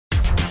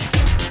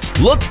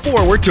Look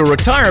forward to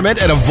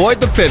retirement and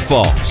avoid the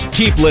pitfalls.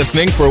 Keep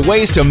listening for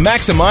ways to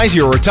maximize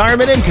your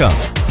retirement income.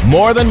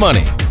 More Than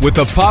Money with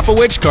the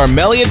Popowich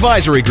Carmeli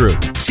Advisory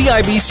Group,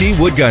 CIBC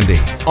Wood Gundy,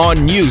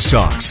 on News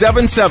Talk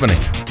 770.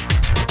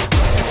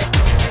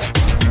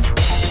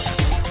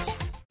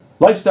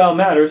 Lifestyle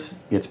matters.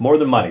 It's more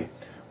than money.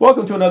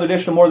 Welcome to another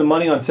edition of More Than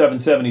Money on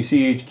 770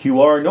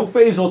 CHQR. No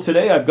Faisal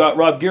today. I've got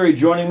Rob Geary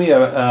joining me,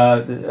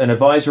 an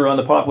advisor on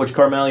the Popowich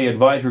Carmeli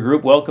Advisory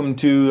Group. Welcome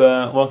to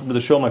the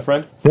show, my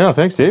friend. Yeah,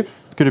 thanks, Dave.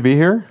 Good to be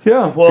here.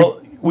 Yeah,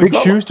 well, big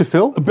shoes to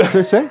fill, should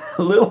I say?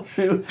 Little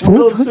shoes,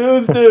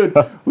 dude.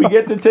 We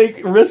get to take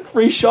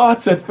risk-free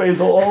shots at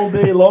Faisal all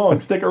day long.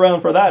 Stick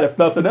around for that, if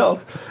nothing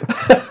else.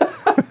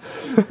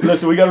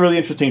 Listen, we got a really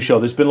interesting show.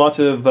 There's been lots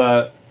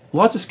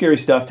of scary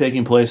stuff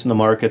taking place in the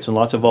markets and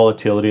lots of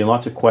volatility and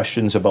lots of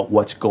questions about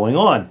what's going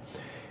on.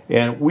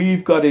 And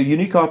we've got a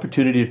unique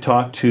opportunity to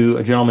talk to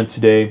a gentleman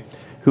today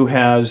who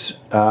has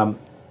a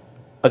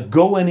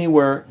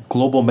go-anywhere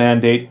global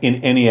mandate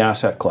in any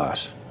asset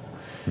class.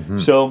 Mm-hmm.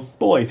 So,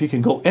 boy, if you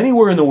can go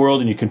anywhere in the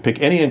world and you can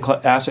pick any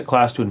asset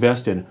class to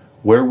invest in,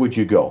 where would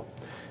you go?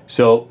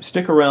 So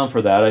stick around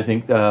for that. I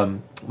think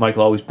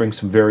Michael always brings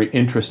some very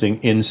interesting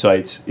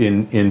insights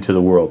into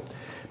the world.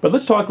 But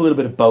let's talk a little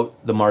bit about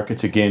the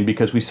markets again,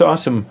 because we saw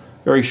some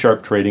very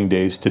sharp trading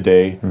days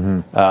today,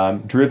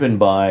 driven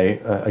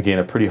by, again,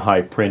 a pretty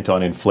high print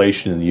on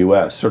inflation in the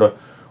U.S. Sort of,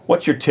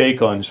 what's your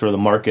take on sort of the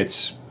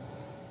market's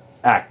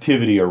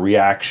activity or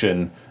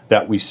reaction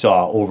that we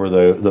saw over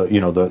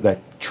that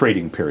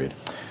trading period?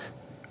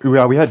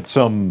 Yeah, we had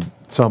some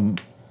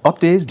up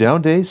days,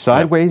 down days,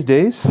 sideways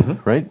days,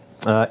 right?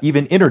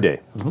 Even intraday,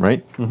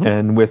 right?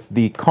 And with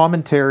the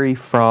commentary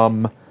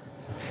from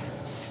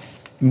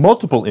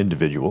multiple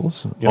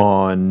individuals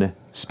on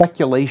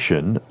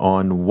speculation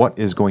on what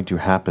is going to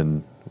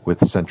happen with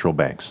central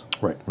banks.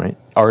 Right?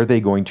 Are they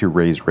going to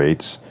raise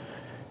rates?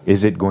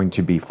 Is it going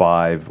to be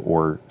 5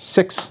 or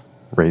 6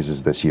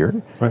 raises this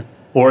year? Right.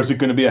 Or is it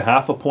going to be a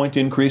half a point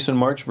increase in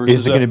March versus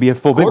is it going to be a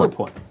full quarter big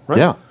point? Right?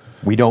 Yeah.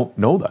 We don't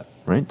know that,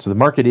 right? So the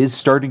market is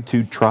starting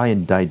to try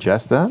and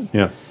digest that.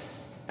 Yeah.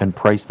 And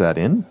price that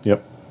in.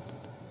 Yep.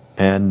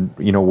 And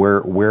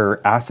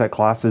where asset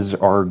classes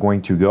are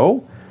going to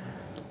go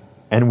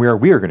and where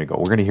we are going to go.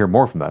 We're going to hear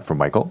more from that from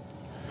Michael.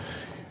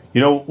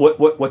 You know,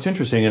 what's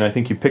interesting, and I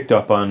think you picked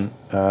up on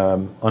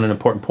an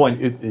important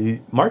point,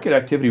 the market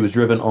activity was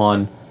driven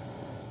on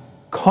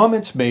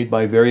comments made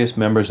by various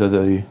members of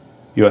the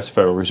U.S.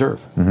 Federal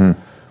Reserve.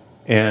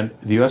 And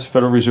the U.S.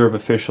 Federal Reserve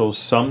officials,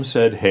 some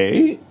said,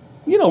 hey,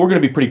 we're going to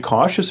be pretty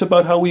cautious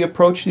about how we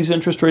approach these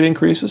interest rate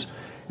increases.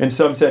 And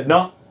some said,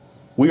 no,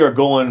 we are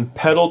going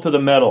pedal to the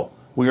metal.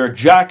 We are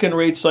jacking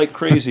rates like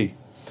crazy.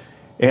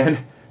 And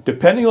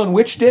depending on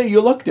which day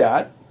you looked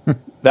at,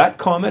 that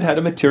comment had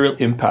a material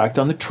impact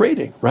on the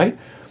trading, right?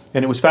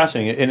 And it was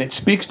fascinating, and it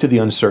speaks to the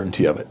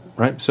uncertainty of it,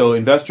 right? So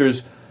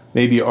investors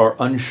maybe are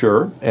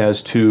unsure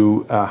as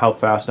to how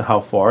fast and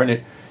how far, and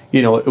it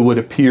would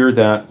appear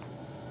that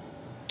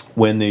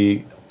when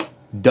the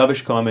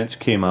dovish comments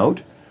came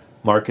out,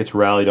 markets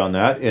rallied on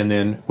that, and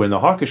then when the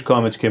hawkish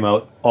comments came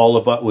out, all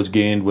of what was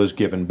gained was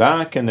given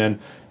back, and then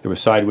there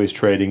was sideways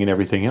trading and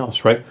everything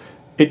else, right?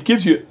 It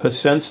gives you a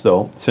sense,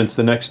 though, since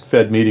the next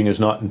Fed meeting is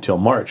not until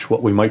March,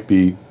 what we might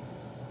be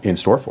in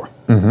store for.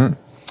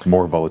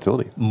 More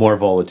volatility. More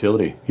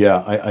volatility.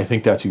 Yeah, I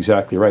think that's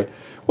exactly right.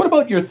 What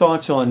about your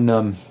thoughts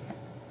on...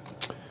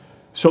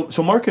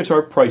 So markets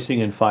are pricing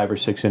in 5 or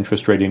 6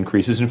 interest rate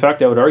increases. In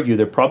fact, I would argue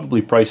they're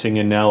probably pricing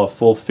in now a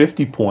full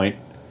 50-point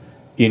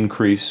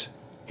increase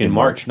in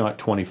March, not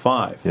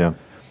 25. Yeah.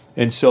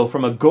 And so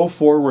from a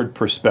go-forward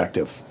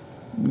perspective,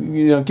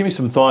 give me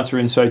some thoughts or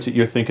insights that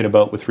you're thinking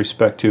about with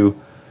respect to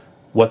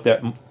what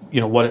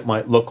it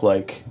might look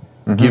like,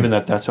 given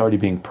that that's already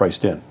being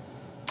priced in.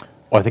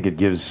 Well, I think it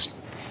gives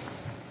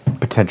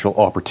potential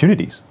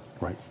opportunities.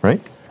 Right?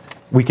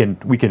 We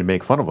can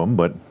make fun of them,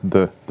 but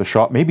the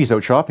shop maybe he's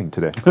out shopping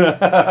today.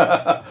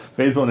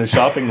 Faisal on his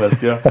shopping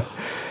list, yeah.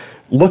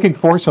 Looking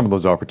for some of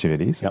those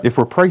opportunities. Yep. If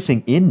we're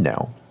pricing in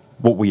now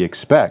what we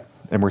expect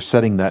and we're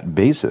setting that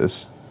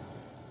basis,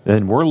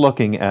 then we're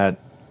looking at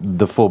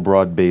the full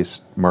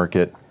broad-based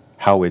market,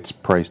 how it's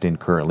priced in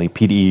currently,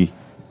 P&E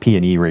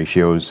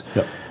ratios,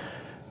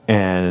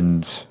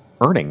 and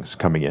earnings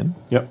coming in.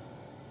 Yep.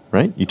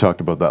 Right? You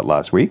talked about that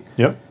last week.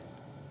 Yep.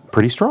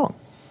 Pretty strong.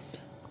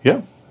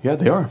 Yeah,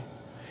 they are.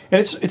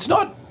 And it's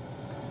not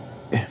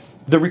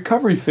the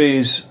recovery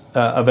phase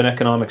of an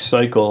economic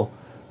cycle.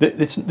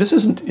 This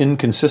isn't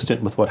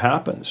inconsistent with what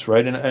happens,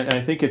 right? And I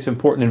think it's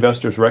important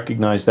investors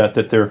recognize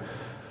that they're,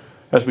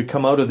 as we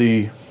come out of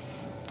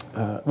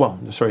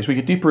as we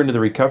get deeper into the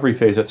recovery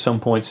phase, at some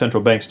point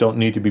central banks don't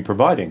need to be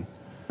providing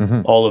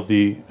all of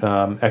the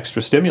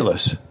extra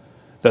stimulus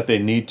that they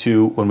need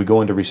to when we go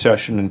into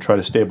recession and try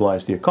to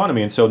stabilize the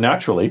economy. And so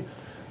naturally,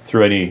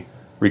 through any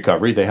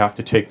recovery, they have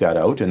to take that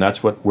out, and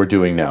that's what we're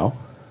doing now.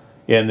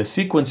 And the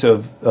sequence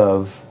of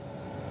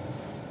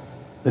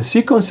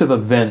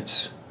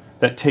events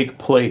that take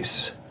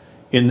place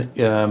in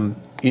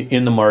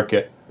the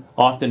market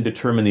often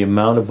determine the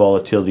amount of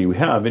volatility we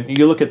have. And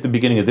you look at the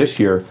beginning of this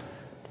year,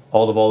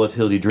 all the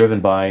volatility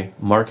driven by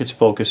markets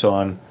focus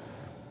on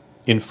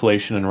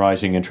inflation and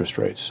rising interest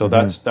rates. So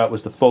that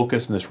was the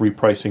focus, and this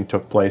repricing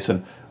took place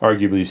and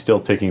arguably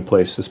still taking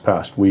place this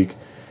past week.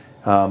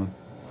 But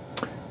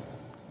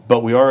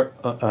we are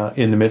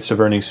in the midst of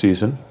earnings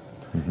season,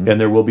 and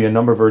there will be a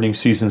number of earnings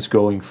seasons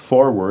going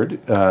forward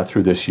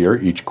through this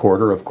year, each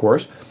quarter, of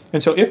course.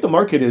 And so if the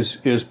market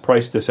is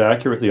priced this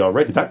accurately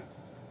already,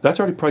 that's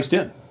already priced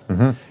in.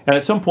 And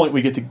at some point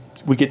we get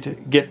to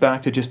get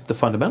back to just the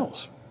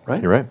fundamentals,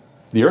 right? You're right.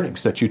 The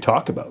earnings that you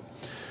talk about.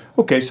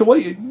 Okay, so what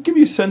do you give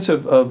you a sense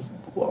of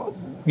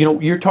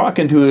you're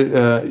talking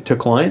to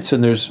clients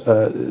and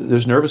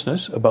there's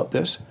nervousness about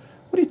this.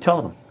 What are you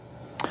telling them?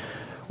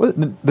 Well,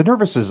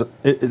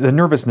 the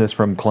nervousness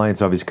from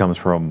clients obviously comes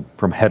from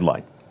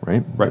headline,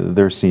 right? Right.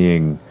 They're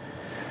seeing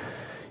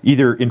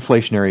either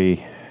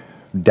inflationary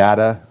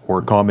data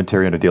or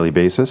commentary on a daily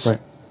basis, Right.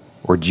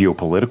 or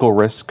geopolitical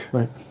risk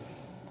Right.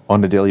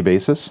 on a daily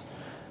basis.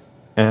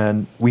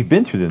 And we've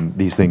been through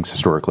these things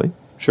historically.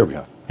 Sure we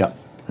have. Yeah.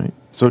 Right?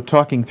 So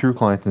talking through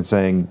clients and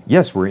saying,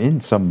 yes, we're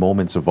in some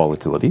moments of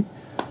volatility.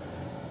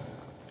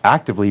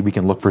 Actively, we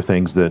can look for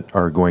things that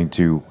are going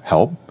to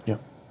help. Yeah.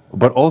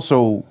 But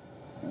also,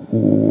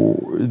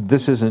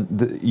 this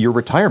isn't your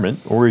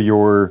retirement or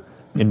your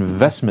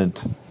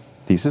investment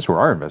thesis or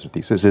our investment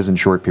thesis isn't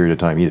short period of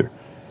time either.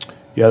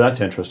 Yeah,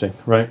 that's interesting,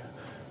 right?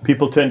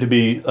 People tend to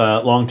be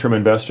long-term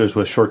investors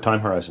with short time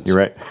horizons. You're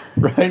right.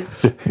 Right?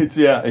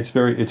 It's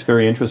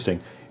very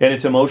interesting, and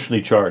it's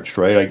emotionally charged,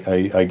 right?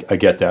 I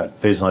get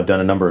that. Faisal and I've done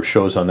a number of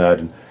shows on that,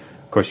 and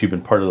of course you've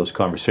been part of those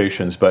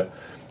conversations. But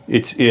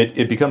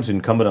it becomes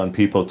incumbent on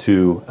people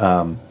to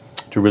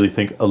really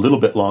think a little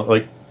bit long,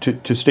 like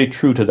to stay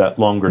true to that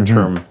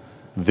longer-term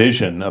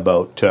vision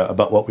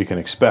about what we can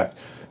expect.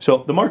 So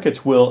the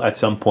markets will at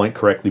some point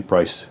correctly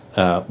price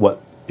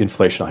what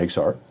inflation hikes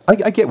are.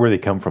 I get where they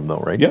come from, though,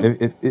 right?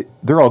 Yeah.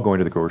 They're all going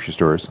to the grocery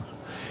stores.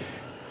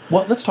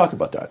 Well, let's talk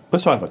about that.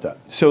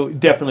 So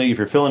definitely, if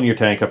you're filling your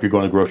tank up, you're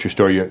going to the grocery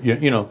store,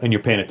 and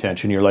you're paying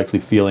attention, you're likely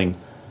feeling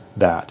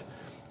that.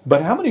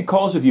 But how many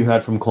calls have you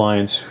had from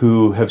clients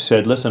who have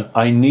said, "Listen,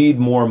 I need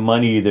more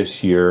money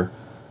this year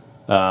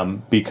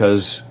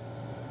because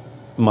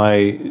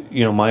my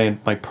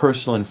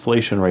personal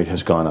inflation rate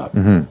has gone up"?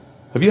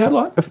 Have you had a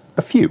lot?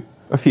 A few.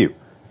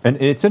 And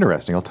it's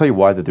interesting. I'll tell you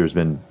why that there's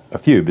been a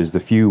few, because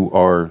the few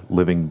are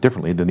living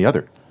differently than the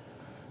other.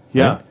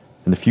 Yeah. Right?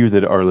 And the few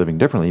that are living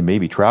differently may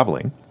be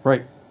traveling.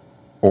 Right.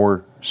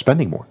 Or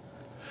spending more.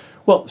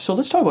 Well, so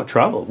let's talk about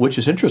travel, which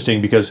is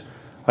interesting because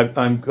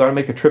I'm going to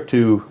make a trip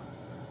to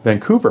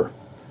Vancouver.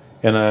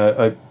 And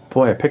I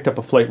picked up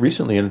a flight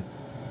recently, and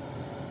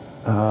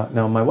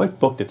now my wife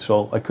booked it,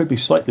 so I could be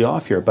slightly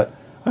off here, but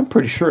I'm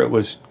pretty sure it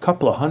was a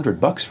couple of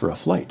 $100 for a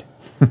flight.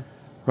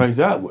 Right,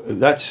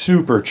 that's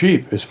super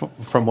cheap, is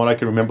from what I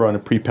can remember on a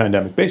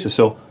pre-pandemic basis.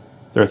 So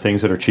there are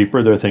things that are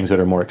cheaper, there are things that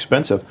are more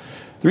expensive.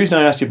 The reason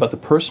I asked you about the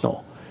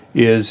personal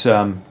is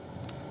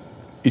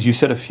you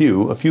said a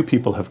few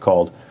people have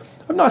called.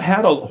 I've not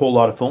had a whole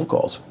lot of phone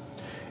calls,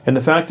 and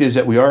the fact is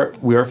that we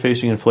are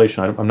facing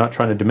inflation. I'm not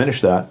trying to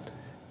diminish that,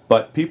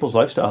 but people's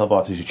lifestyle have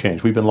obviously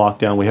changed. We've been locked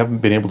down. We haven't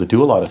been able to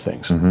do a lot of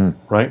things,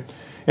 right?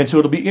 And so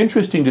it'll be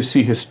interesting to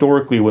see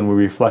historically when we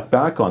reflect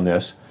back on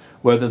this,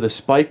 whether the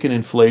spike in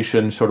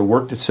inflation sort of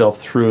worked itself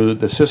through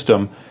the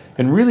system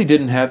and really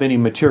didn't have any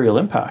material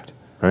impact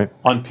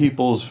on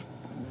people's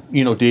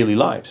daily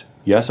lives.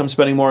 Yes, I'm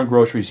spending more on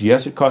groceries.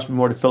 Yes, it costs me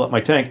more to fill up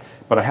my tank,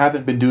 but I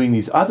haven't been doing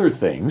these other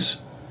things,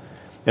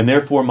 and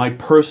therefore my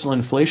personal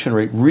inflation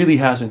rate really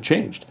hasn't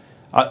changed.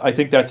 I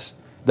think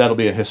that'll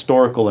be a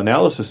historical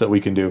analysis that we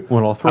can do.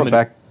 Well, I'll throw it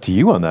back to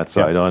you on that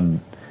side.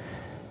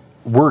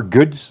 We're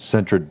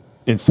goods-centered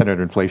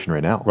inflation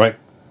right now. Right.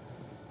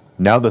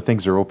 Now that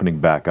things are opening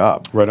back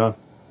up, right on.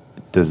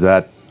 Does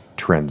that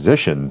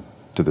transition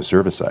to the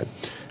service side?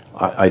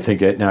 I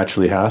think it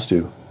naturally has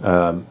to.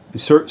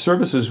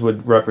 Services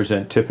would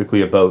represent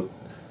typically about,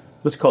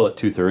 let's call it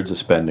 2/3 of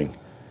spending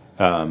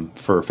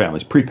for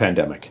families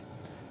pre-pandemic.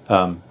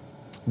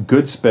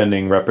 Goods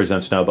spending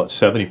represents now about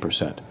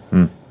 70%.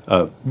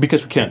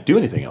 Because we can't do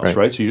anything else,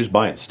 right? So you're just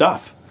buying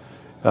stuff.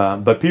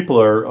 But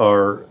people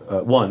are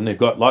one, they've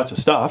got lots of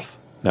stuff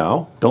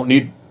now, don't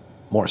need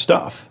more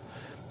stuff.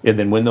 And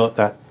then when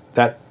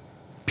that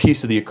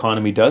piece of the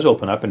economy does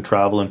open up and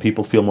travel and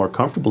people feel more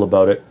comfortable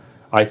about it,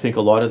 I think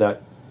a lot of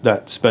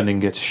that spending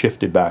gets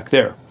shifted back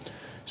there.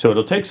 So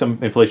it'll take some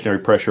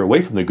inflationary pressure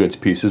away from the goods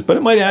pieces, but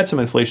it might add some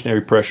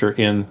inflationary pressure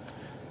in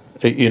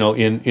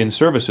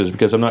services,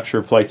 because I'm not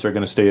sure flights are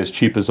going to stay as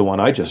cheap as the one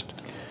I just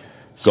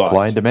got.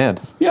 Supply and demand.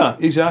 Yeah,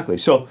 exactly.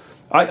 So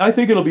I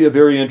think it'll be a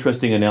very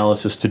interesting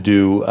analysis to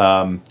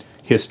do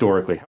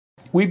historically.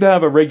 We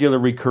have a regular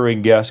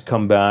recurring guest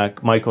come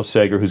back, Michael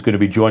Sager, who's going to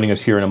be joining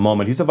us here in a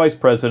moment. He's a Vice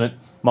President,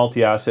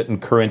 Multi-Asset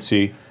and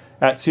Currency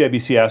at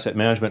CIBC Asset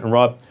Management. And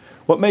Rob,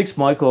 what makes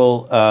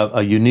Michael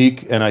a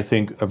unique and I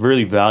think a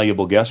really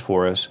valuable guest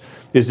for us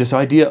is this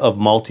idea of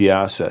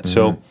multi-asset.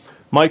 So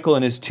Michael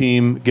and his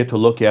team get to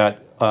look at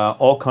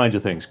all kinds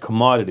of things,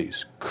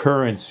 commodities,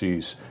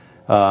 currencies,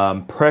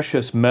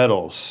 precious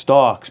metals,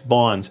 stocks,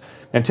 bonds,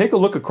 and take a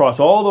look across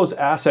all those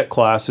asset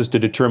classes to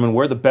determine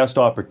where the best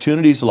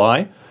opportunities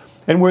lie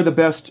and where the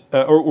best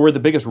or where the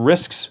biggest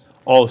risks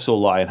also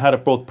lie, and how to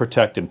both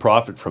protect and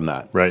profit from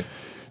that. Right.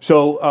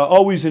 So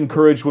always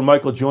encouraged when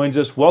Michael joins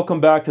us.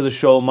 Welcome back to the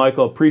show,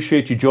 Michael.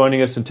 Appreciate you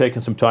joining us and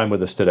taking some time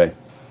with us today.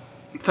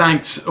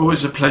 Thanks.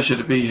 Always a pleasure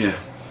to be here.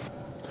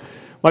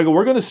 Michael,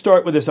 we're going to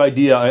start with this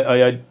idea.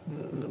 I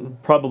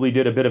probably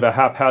did a bit of a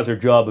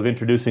haphazard job of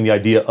introducing the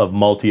idea of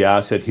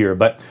multi-asset here,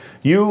 but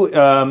you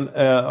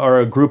are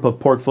a group of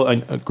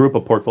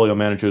portfolio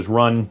managers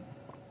run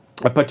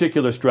a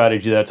particular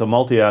strategy that's a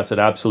multi-asset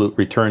absolute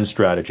return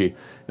strategy.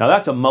 Now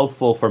that's a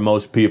mouthful for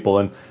most people,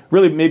 and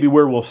really maybe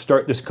where we'll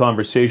start this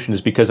conversation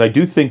is because I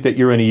do think that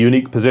you're in a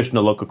unique position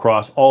to look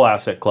across all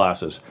asset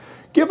classes.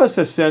 Give us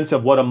a sense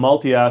of what a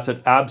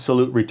multi-asset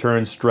absolute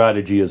return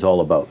strategy is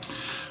all about.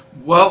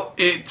 Well,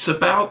 it's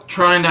about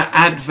trying to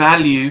add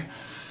value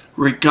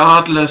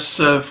regardless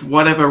of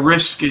whatever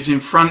risk is in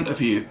front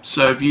of you.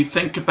 So if you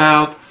think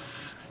about,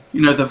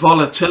 the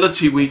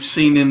volatility we've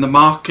seen in the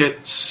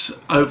markets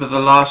over the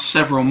last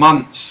several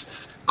months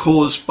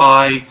caused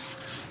by,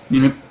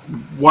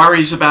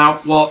 worries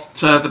about what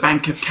the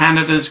Bank of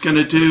Canada is going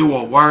to do,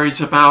 or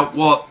worries about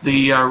what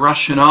the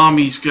Russian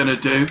army is going to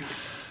do,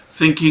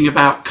 thinking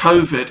about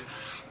COVID,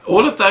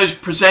 all of those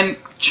present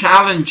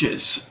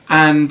challenges,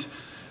 and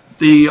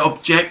the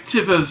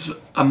objective of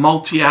a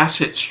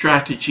multi-asset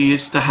strategy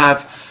is to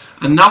have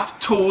enough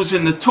tools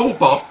in the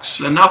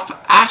toolbox, enough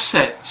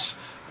assets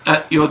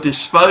at your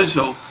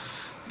disposal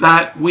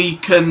that we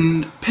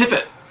can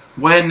pivot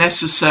where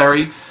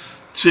necessary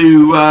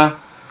to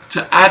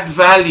add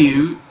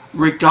value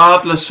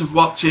regardless of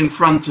what's in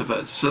front of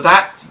us. So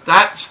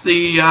that's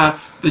the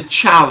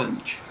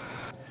challenge.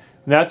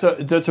 That's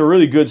a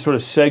really good sort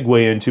of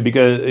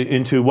segue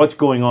into what's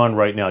going on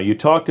right now. You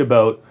talked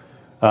about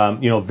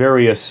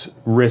various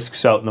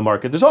risks out in the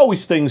market. There's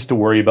always things to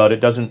worry about. It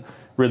doesn't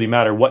really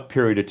matter what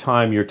period of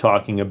time you're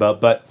talking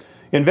about. But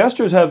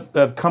investors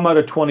have come out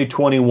of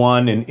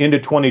 2021 and into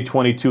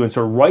 2022, and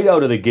so right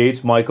out of the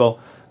gates, Michael,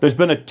 there's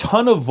been a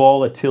ton of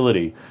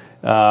volatility.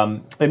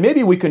 And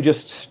maybe we can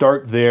just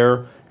start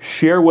there.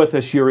 Share with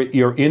us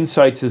your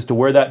insights as to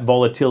where that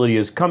volatility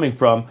is coming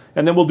from,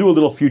 and then we'll do a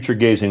little future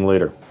gazing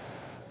later.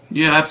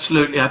 Yeah,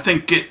 absolutely. I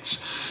think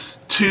it's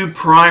two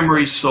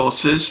primary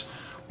sources.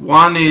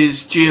 One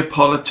is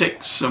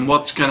geopolitics and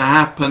what's going to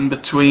happen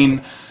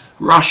between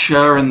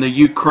Russia and the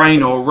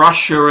Ukraine, or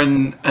Russia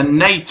and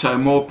NATO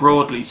more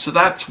broadly. So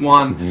that's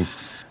one.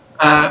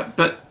 Mm-hmm.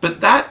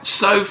 But that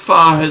so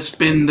far has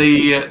been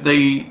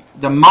the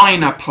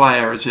minor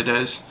player, as it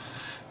is.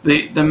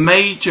 The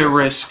major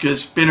risk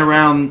has been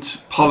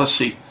around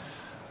policy.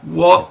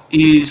 What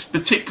is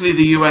particularly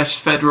the US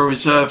Federal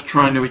Reserve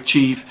trying to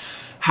achieve?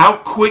 How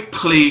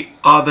quickly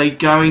are they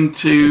going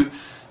to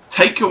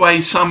take away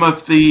some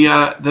of the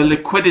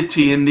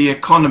liquidity in the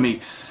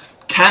economy?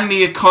 Can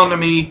the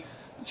economy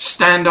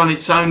stand on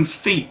its own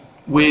feet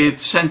with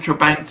central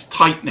banks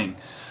tightening?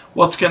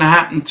 What's going to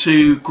happen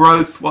to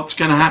growth? What's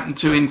going to happen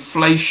to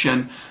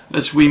inflation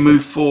as we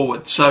move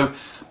forward? So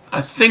I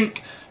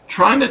think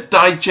trying to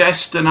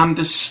digest and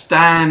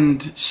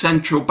understand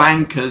central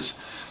bankers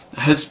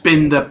has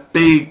been the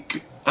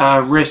big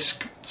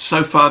risk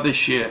so far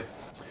this year.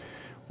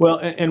 Well,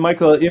 and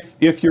Michael,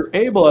 if you're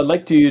able, I'd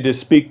like you to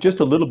speak just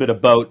a little bit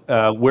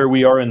about where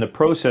we are in the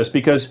process,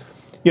 because,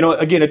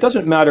 again, it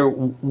doesn't matter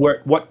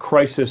what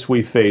crisis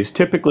we face.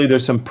 Typically,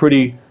 there's some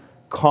pretty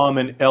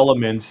common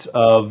elements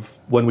of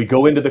when we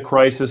go into the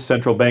crisis,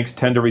 central banks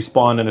tend to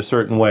respond in a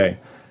certain way.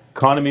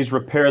 Economies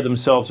repair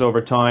themselves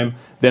over time.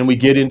 Then we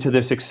get into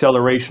this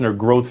acceleration or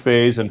growth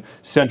phase, and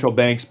central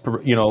banks,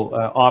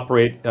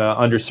 operate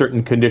under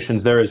certain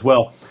conditions there as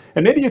well.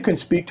 And maybe you can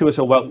speak to us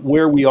about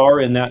where we are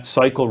in that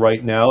cycle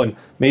right now, and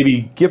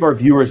maybe give our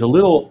viewers a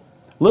little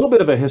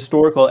bit of a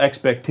historical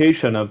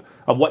expectation of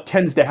what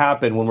tends to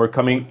happen when we're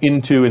coming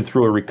into and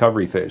through a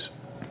recovery phase.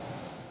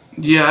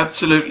 Yeah,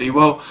 absolutely.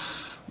 Well,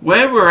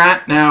 where we're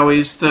at now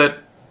is that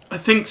I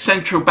think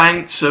central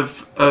banks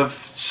have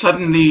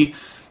suddenly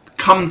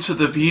come to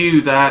the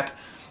view that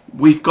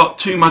we've got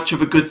too much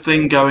of a good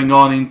thing going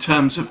on in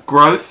terms of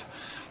growth.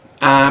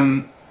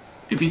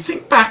 If you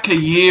think back a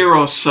year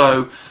or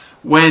so,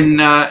 when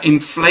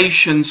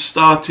inflation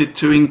started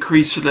to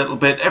increase a little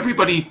bit,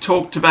 everybody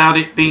talked about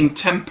it being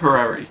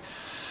temporary.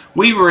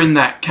 We were in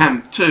that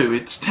camp too.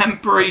 It's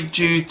temporary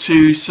due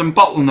to some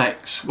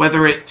bottlenecks,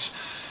 whether it's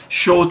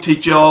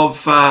shortage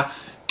of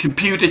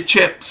computer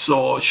chips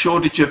or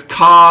shortage of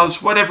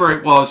cars, whatever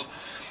it was.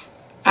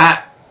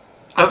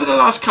 Over the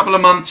last couple of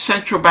months,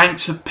 central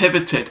banks have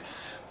pivoted.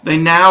 They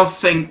now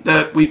think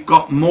that we've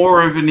got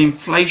more of an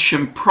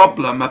inflation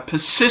problem, a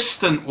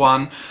persistent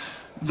one,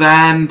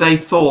 than they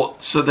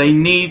thought. So they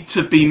need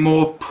to be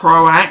more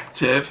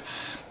proactive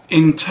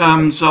in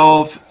terms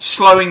of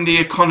slowing the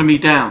economy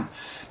down.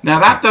 Now,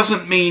 that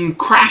doesn't mean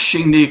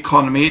crashing the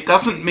economy. It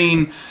doesn't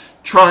mean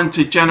trying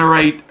to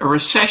generate a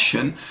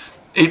recession.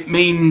 It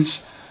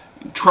means,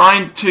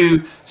 trying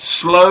to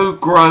slow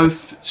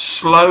growth,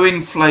 slow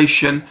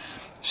inflation,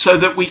 so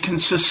that we can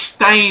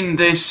sustain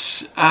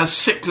this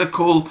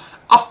cyclical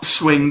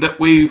upswing that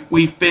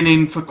we've been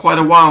in for quite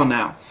a while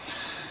now.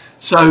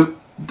 So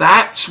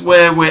that's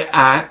where we're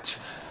at.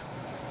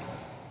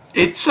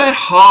 It's a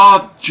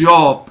hard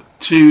job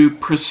to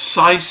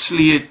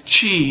precisely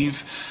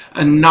achieve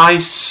a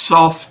nice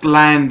soft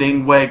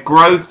landing where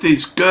growth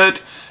is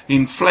good,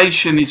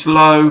 inflation is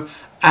low,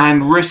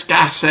 and risk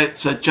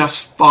assets are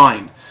just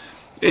fine.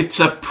 It's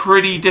a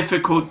pretty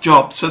difficult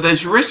job. So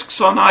there's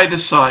risks on either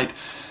side.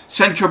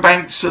 Central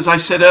banks, as I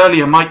said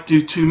earlier, might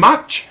do too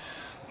much.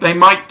 They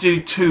might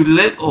do too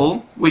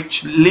little,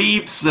 which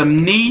leaves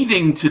them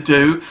needing to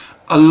do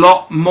a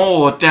lot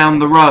more down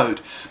the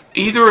road.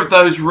 Either of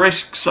those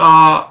risks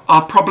are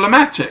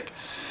problematic.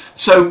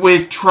 So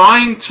we're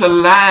trying to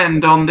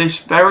land on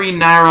this very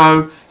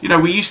narrow,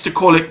 we used to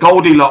call it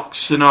Goldilocks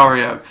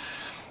scenario.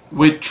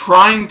 We're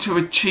trying to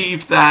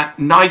achieve that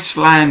nice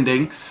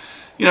landing.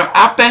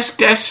 Our best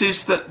guess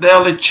is that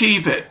they'll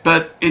achieve it,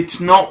 but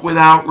it's not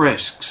without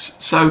risks.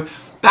 So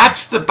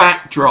that's the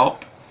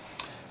backdrop.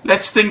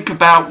 Let's think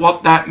about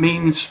what that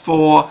means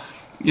for,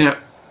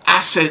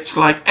 assets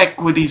like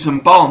equities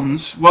and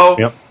bonds. Well,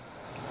 yep.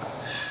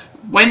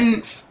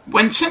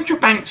 When central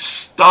banks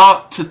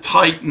start to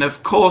tighten,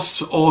 of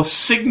course, or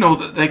signal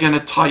that they're going to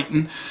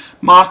tighten,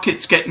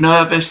 markets get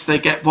nervous, they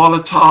get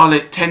volatile.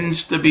 It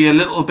tends to be a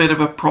little bit of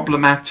a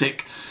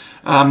problematic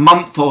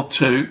month or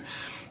two.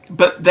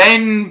 But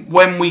then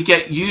when we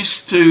get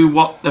used to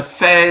what the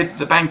Fed,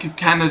 the Bank of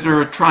Canada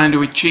are trying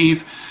to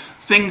achieve,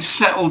 things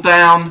settle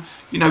down.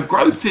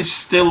 Growth is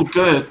still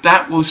good.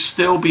 That will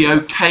still be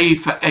okay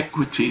for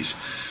equities.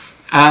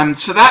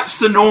 So that's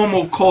the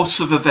normal course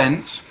of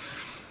events.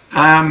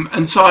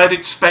 And so I'd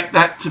expect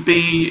that to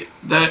be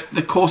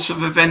the course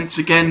of events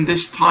again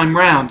this time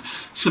round.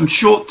 Some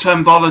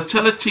short-term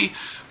volatility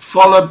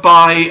followed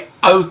by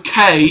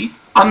okay,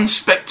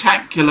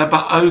 unspectacular,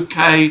 but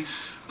okay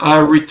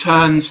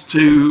returns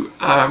to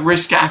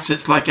risk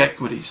assets like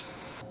equities.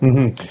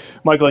 Mm-hmm.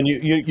 Michael, and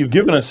you've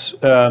given us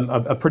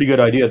a pretty good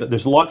idea that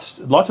there's lots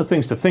of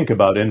things to think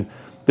about, and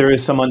there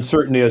is some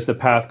uncertainty as the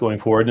path going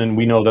forward, and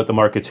we know that the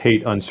markets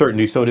hate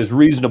uncertainty, so it is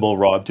reasonable,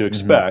 Rob, to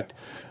expect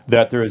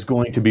that there is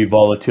going to be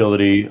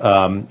volatility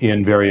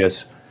in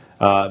various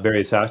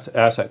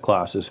asset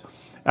classes.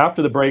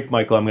 After the break,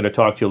 Michael, I'm going to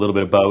talk to you a little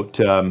bit about,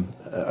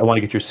 I want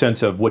to get your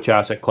sense of which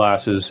asset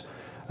classes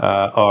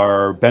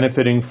are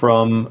benefiting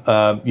from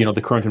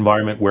the current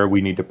environment where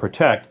we need to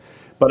protect.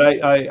 But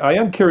I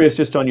am curious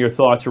just on your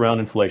thoughts around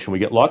inflation. We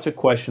get lots of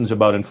questions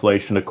about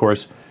inflation. Of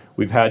course,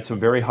 we've had some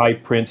very high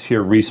prints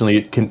here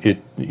recently.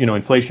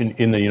 Inflation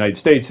in the United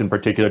States in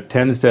particular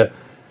tends to,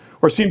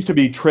 or seems to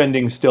be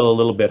trending still a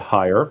little bit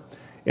higher.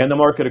 And the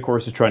market, of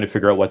course, is trying to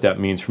figure out what that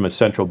means from a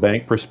central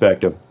bank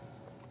perspective.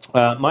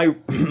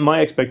 My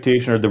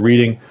expectation or the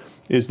reading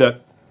is that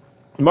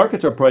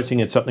markets are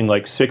pricing at something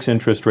like 6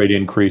 interest rate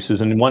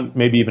increases and one,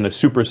 maybe even a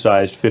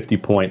supersized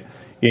 50-point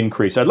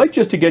increase. I'd like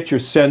just to get your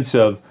sense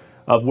of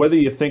whether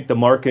you think the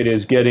market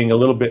is getting a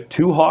little bit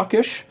too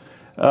hawkish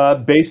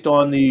based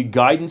on the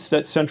guidance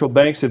that central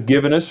banks have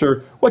given us,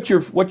 or what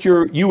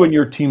you and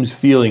your team's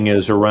feeling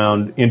is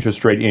around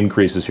interest rate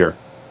increases here.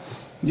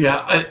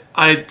 Yeah,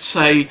 I'd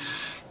say,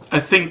 I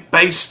think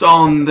based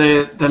on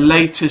the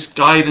latest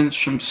guidance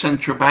from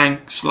central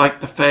banks like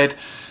the Fed,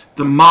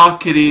 the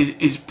market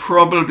is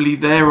probably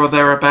there or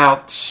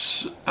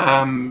thereabouts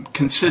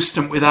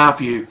consistent with our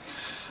view.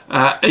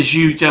 As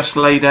you just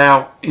laid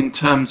out in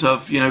terms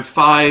of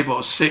 5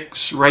 or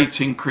 6 rate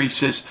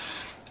increases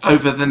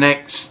over the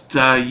next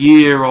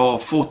year or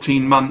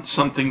 14 months,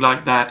 something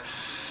like that.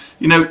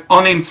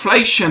 On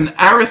inflation,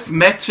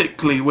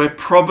 arithmetically, we're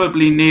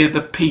probably near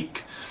the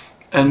peak,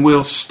 and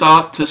we'll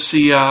start to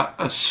see a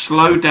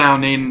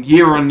slowdown in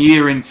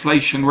year-on-year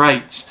inflation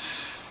rates.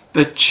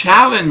 The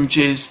challenge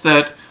is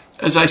that,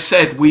 as I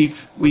said,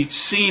 we've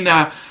seen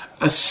a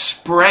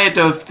spread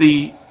of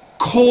the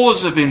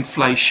cause of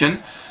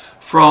inflation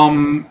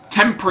from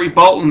temporary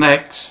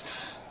bottlenecks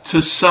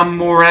to some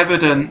more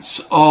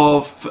evidence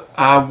of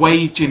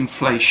wage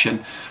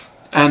inflation.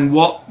 And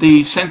what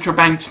the central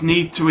banks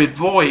need to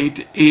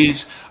avoid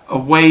is a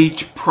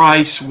wage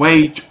price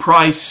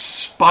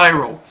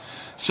spiral.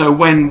 So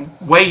when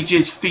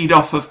wages feed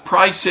off of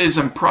prices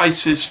and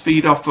prices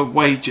feed off of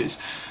wages,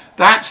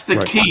 that's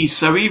the key.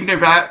 So even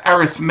if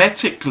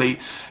arithmetically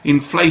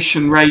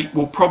inflation rate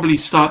will probably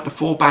start to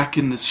fall back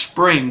in the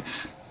spring,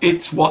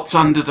 it's what's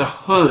under the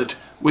hood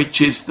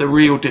which is the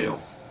real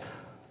deal.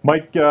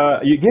 Mike,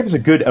 you gave us a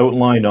good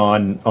outline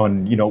on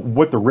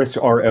what the risks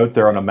are out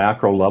there on a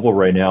macro level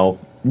right now.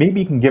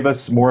 Maybe you can give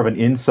us more of an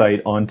insight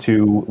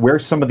onto where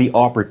some of the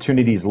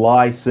opportunities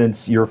lie,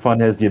 since your fund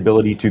has the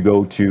ability to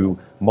go to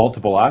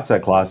multiple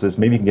asset classes.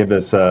 Maybe you can give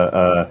us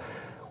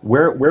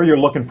where you're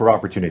looking for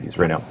opportunities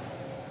right now.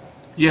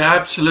 Yeah,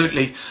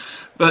 absolutely.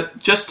 But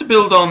just to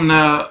build on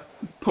the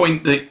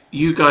point that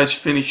you guys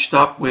finished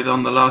up with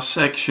on the last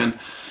section,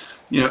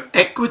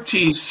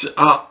 equities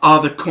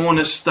are the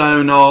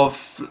cornerstone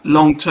of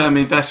long-term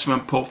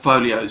investment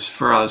portfolios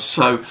for us.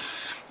 So,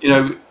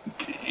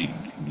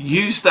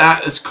 use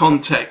that as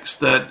context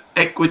that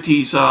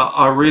equities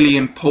are really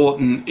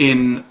important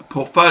in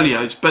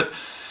portfolios. But,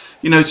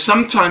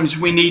 sometimes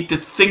we need to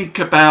think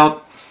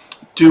about,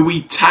 do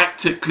we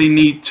tactically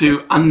need to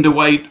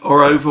underweight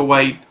or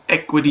overweight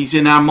equities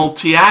in our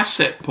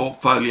multi-asset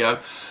portfolio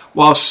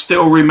while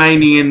still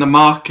remaining in the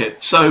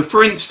market? So,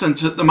 for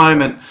instance, at the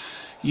moment,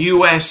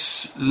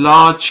 US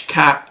large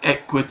cap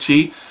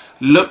equity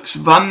looks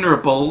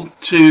vulnerable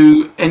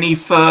to any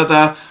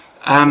further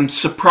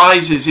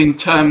surprises in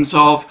terms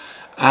of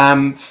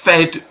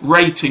Fed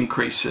rate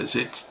increases.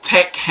 It's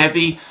tech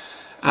heavy.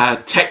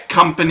 Tech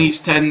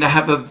companies tend to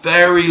have a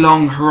very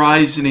long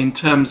horizon in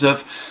terms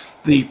of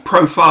the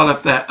profile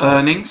of their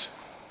earnings.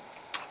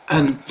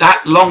 And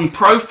that long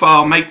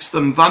profile makes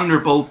them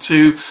vulnerable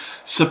to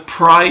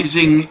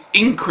surprising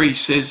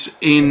increases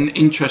in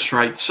interest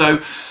rates.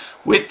 So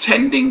we're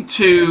tending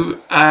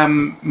to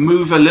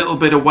move a little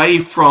bit away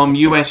from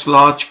US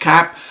large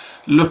cap,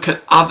 look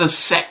at other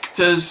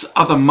sectors,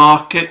 other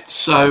markets.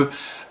 So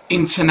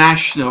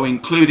international,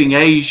 including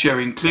Asia,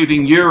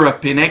 including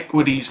Europe in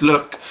equities,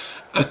 look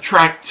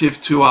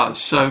attractive to us.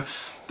 So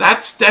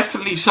that's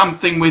definitely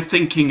something we're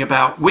thinking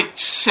about. Which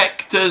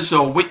sectors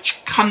or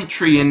which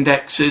country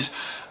indexes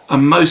are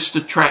most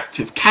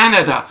attractive?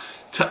 Canada,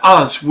 to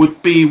us,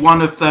 would be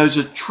one of those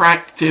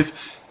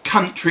attractive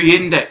country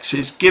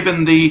indexes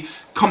given the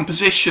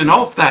composition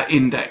of that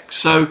index.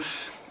 So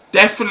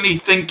definitely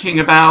thinking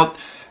about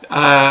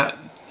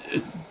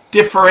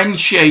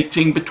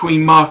differentiating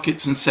between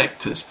markets and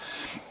sectors.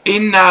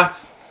 In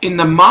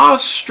the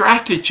Mars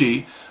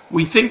strategy,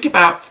 we think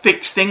about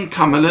fixed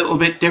income a little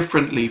bit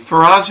differently.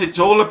 For us, it's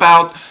all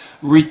about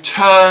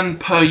return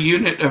per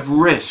unit of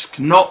risk,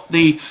 not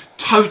the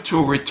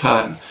total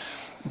return,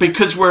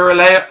 because we're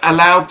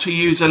allowed to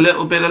use a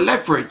little bit of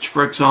leverage,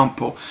 for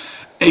example.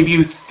 If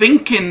you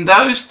think in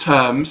those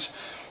terms,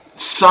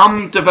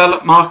 some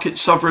developed market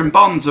sovereign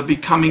bonds are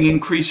becoming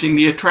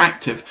increasingly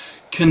attractive.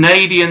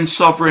 Canadian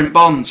sovereign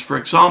bonds, for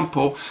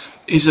example,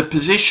 is a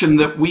position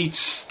that we've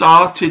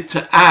started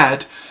to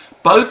add,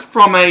 both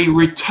from a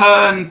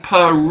return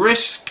per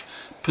risk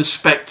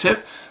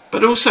perspective,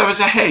 but also as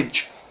a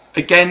hedge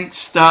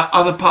against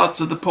other parts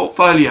of the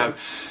portfolio.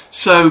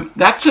 So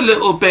that's a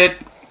little bit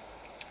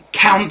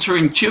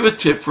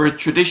counterintuitive for a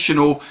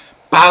traditional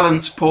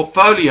balanced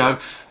portfolio,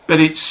 but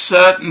it's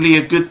certainly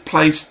a good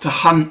place to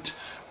hunt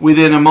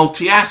within a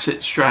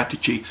multi-asset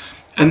strategy.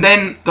 And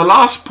then the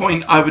last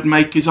point I would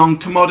make is on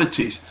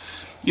commodities.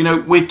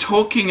 We're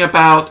talking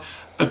about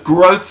a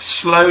growth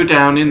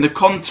slowdown in the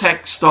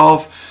context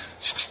of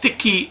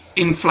sticky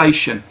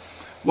inflation.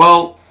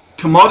 Well,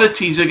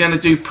 commodities are going to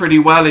do pretty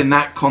well in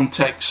that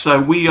context.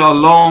 So we are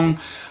long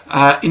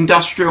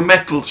industrial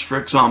metals, for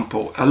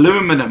example,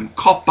 aluminum,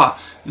 copper,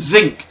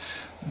 zinc.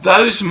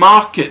 Those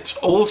markets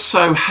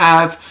also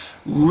have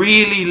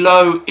really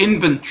low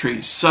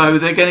inventories, so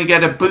they're going to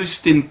get a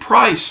boost in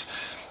price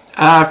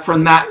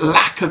from that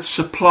lack of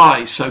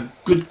supply. So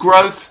good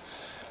growth,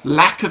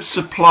 lack of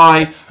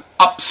supply,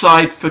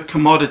 upside for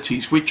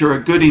commodities, which are a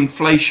good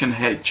inflation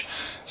hedge.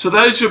 So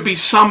those would be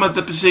some of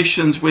the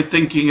positions we're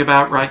thinking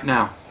about right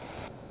now.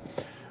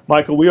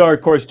 Michael, we are,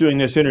 of course, doing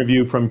this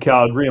interview from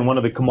Calgary, and one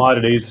of the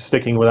commodities,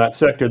 sticking with that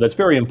sector, that's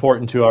very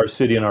important to our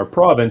city and our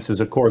province is,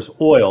 of course,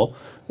 oil.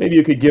 Maybe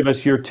you could give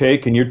us your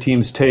take and your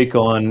team's take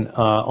on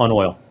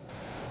oil.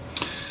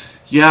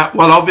 Yeah,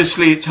 well,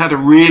 obviously it's had a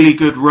really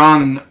good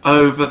run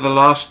over the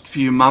last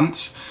few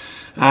months.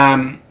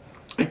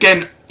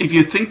 Again, if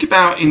you think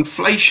about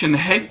inflation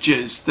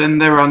hedges, then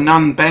there are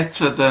none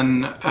better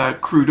than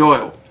crude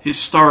oil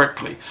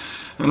historically.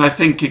 And I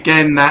think,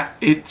 again, that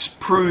it's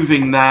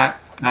proving that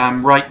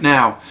right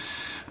now.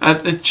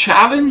 The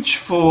challenge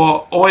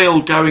for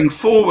oil going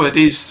forward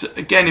is,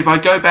 again, if I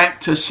go back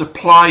to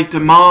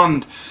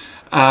supply-demand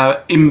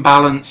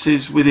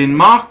imbalances within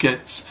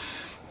markets,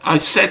 I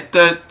said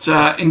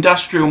that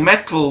industrial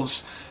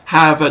metals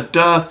have a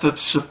dearth of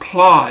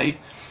supply.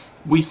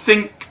 We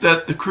think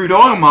that the crude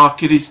oil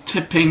market is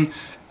tipping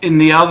in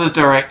the other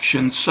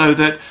direction, so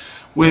that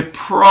we're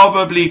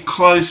probably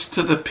close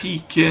to the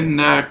peak in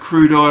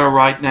crude oil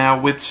right now,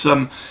 with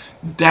some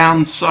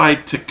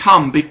downside to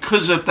come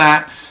because of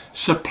that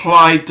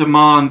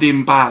supply-demand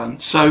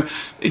imbalance. So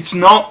it's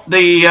not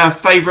the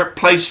favorite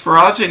place for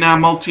us in our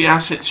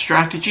multi-asset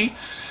strategy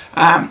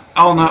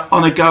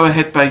on a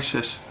go-ahead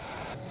basis.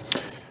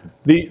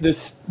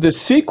 The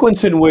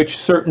sequence in which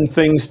certain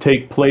things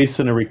take place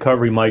in a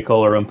recovery,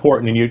 Michael, are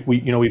important. And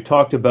we've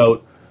talked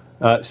about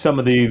some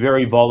of the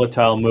very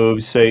volatile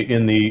moves, say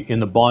in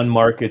the bond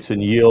markets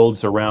and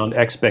yields around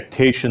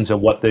expectations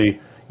of what the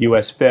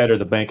U.S. Fed or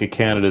the Bank of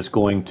Canada is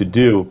going to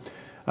do.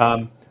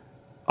 A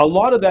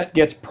lot of that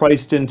gets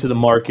priced into the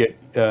market,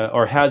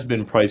 or has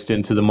been priced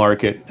into the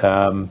market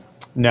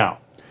now.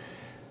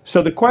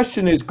 So the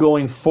question is,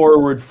 going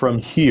forward from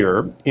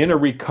here in a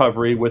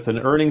recovery with an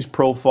earnings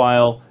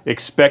profile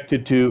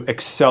expected to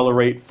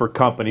accelerate for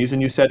companies,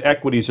 and you said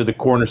equities are the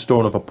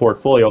cornerstone of a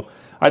portfolio.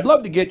 I'd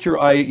love to get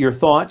your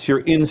thoughts,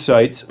 your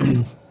insights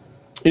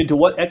into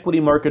what equity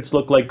markets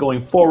look like going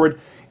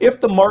forward.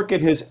 If the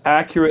market has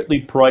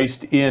accurately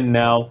priced in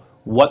now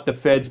what the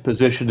Fed's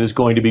position is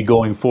going to be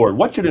going forward,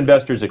 what should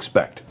investors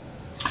expect?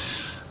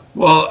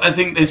 Well, I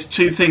think there's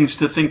two things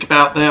to think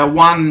about there.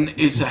 One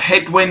is a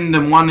headwind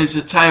and one is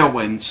a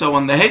tailwind. So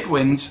on the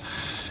headwinds,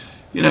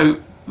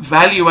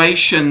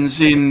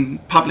 valuations in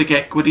public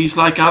equities,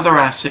 like other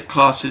asset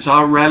classes,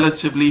 are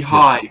relatively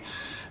high.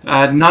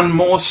 None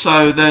more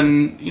so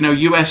than,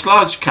 US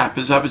large cap,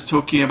 as I was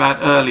talking about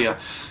earlier.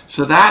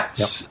 So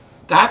that's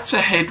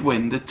a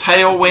headwind. The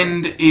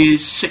tailwind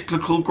is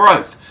cyclical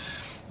growth.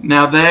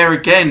 Now there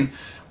again,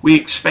 we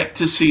expect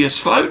to see a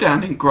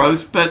slowdown in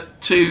growth, but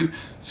to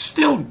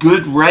still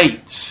good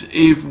rates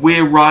if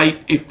we're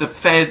right, if the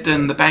Fed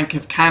and the Bank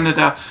of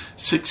Canada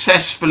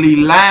successfully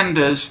land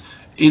us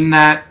in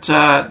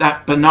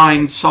that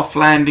benign soft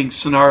landing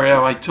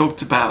scenario I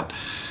talked about.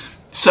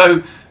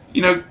 So,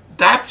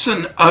 that's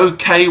an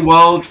okay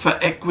world for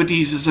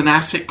equities as an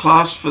asset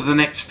class for the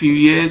next few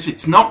years.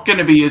 It's not going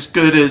to be as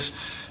good as,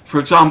 for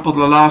example,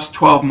 the last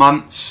 12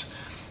 months.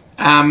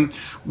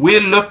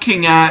 We're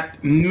looking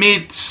at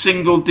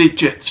mid-single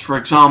digits, for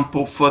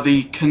example, for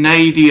the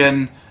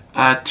Canadian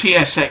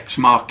TSX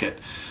market.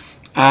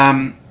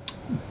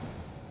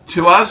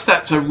 To us,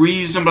 that's a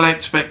reasonable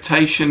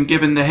expectation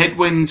given the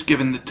headwinds,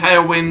 given the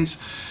tailwinds,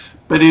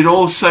 but it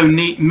also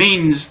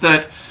means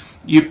that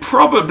you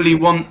probably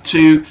want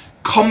to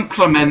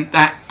complement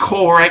that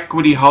core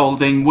equity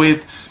holding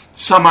with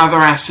some other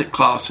asset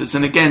classes.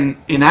 And again,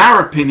 in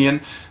our opinion,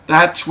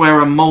 that's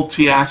where a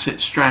multi-asset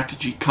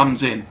strategy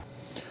comes in.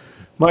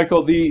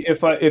 Michael,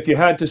 if you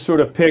had to sort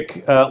of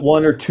pick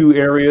one or two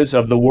areas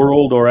of the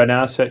world or an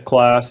asset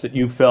class that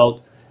you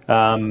felt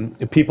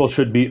people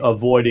should be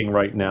avoiding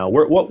right now,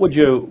 what would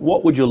you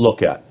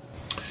look at?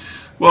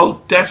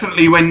 Well,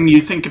 definitely when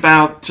you think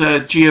about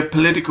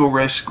geopolitical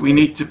risk, we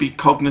need to be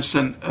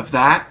cognizant of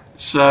that.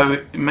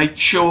 So make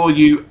sure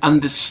you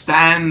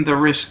understand the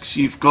risks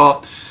you've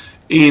got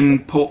in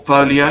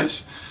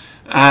portfolios.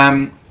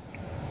 I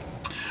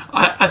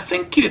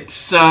think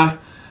it's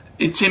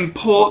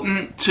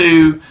important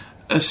to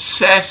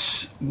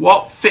assess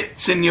what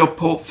fits in your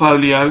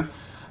portfolio,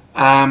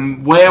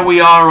 where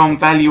we are on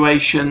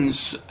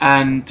valuations,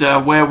 and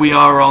where we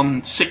are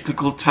on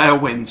cyclical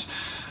tailwinds.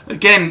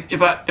 Again,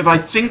 if I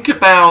think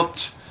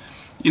about,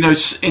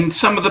 in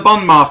some of the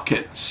bond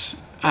markets,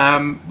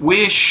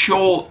 we're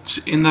short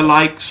in the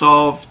likes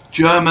of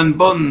German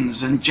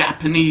bonds and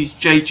Japanese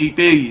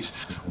JGBs.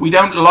 We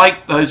don't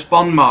like those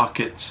bond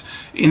markets.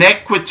 In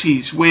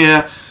equities,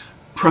 we're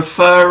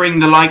preferring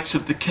the likes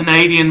of the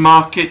Canadian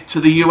market to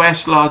the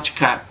US large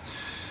cap.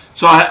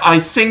 So I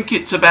think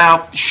it's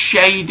about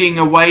shading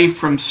away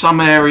from some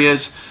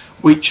areas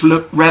which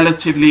look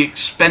relatively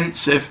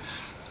expensive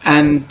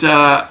and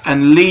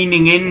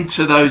leaning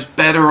into those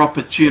better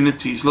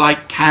opportunities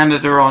like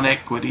Canada on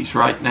equities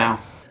right now.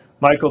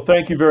 Michael,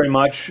 thank you very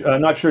much.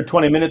 Not sure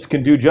 20 minutes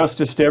can do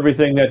justice to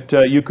everything that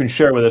you can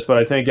share with us, but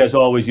I think, as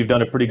always, you've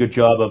done a pretty good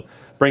job of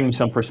bringing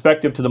some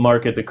perspective to the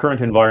market, the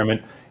current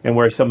environment, and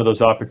where some of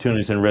those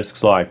opportunities and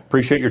risks lie.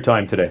 Appreciate your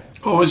time today.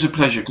 Always a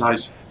pleasure,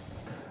 guys.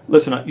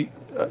 Listen,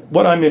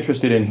 what I'm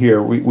interested in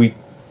here, we've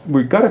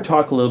got to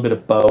talk a little bit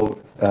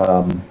about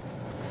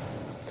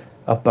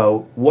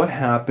what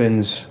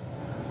happens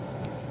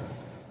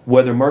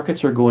whether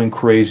markets are going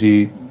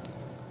crazy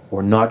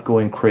or not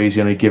going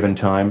crazy on a given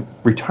time.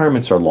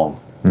 Retirements are long.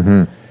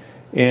 Mm-hmm.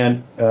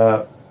 And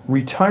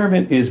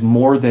retirement is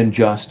more than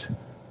just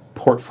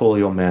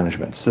portfolio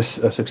management. It's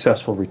a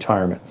successful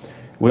retirement.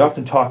 We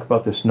often talk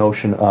about this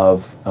notion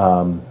of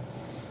a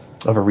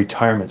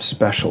retirement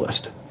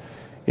specialist.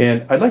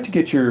 And I'd like to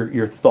get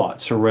your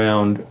thoughts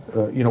around,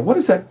 what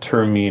does that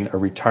term mean, a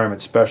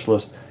retirement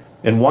specialist,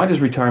 and why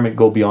does retirement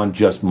go beyond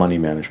just money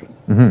management?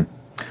 Mm-hmm.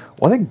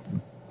 Well, I think,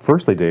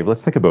 firstly, Dave,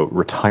 let's think about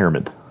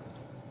retirement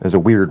as a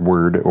weird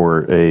word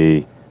or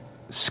a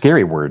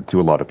scary word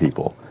to a lot of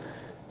people.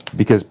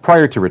 Because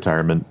prior to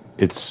retirement,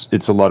 it's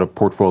a lot of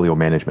portfolio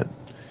management.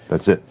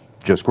 That's it.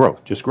 Just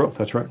growth. Just growth,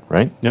 that's right.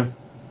 Right? Yeah.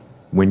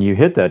 When you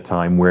hit that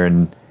time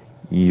when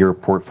your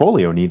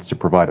portfolio needs to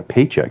provide a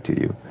paycheck to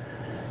you,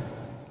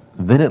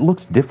 then it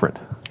looks different.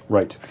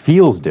 Right.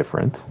 Feels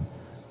different.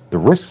 The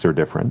risks are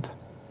different.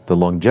 The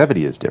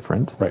longevity is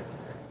different. Right.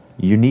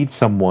 You need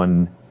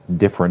someone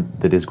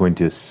different that is going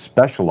to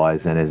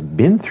specialize and has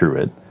been through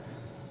it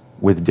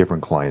with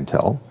different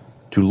clientele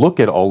to look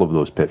at all of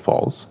those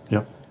pitfalls.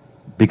 Yep.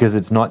 Because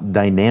it's not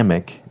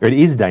dynamic, or it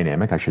is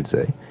dynamic, I should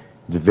say.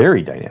 It's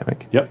very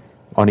dynamic. Yep.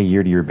 On a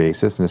year-to-year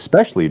basis, and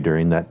especially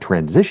during that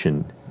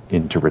transition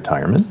into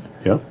retirement.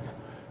 Yeah.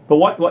 But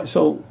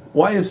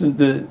why isn't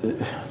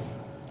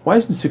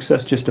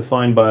success just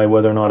defined by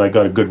whether or not I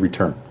got a good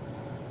return?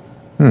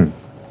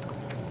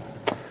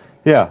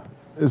 Yeah.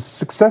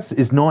 success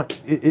is not,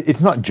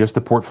 it's not just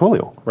the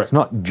portfolio. Right. It's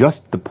not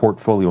just the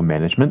portfolio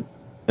management.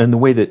 And the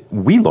way that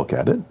we look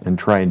at it and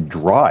try and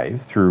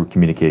drive through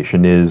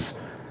communication is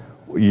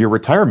your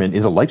retirement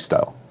is a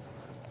lifestyle.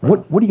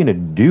 Right. What are you going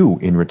to do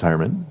in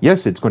retirement?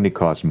 Yes, it's going to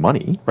cost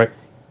money. Right.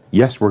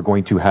 Yes, we're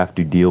going to have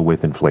to deal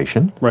with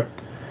inflation. Right.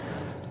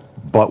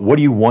 But what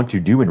do you want to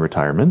do in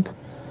retirement?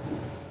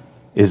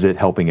 Is it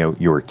helping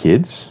out your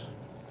kids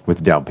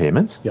with down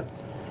payments? Yeah.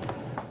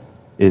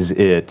 Is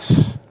it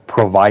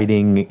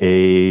providing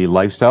a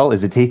lifestyle?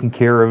 Is it taking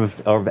care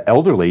of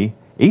elderly,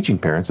 aging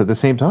parents at the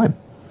same time?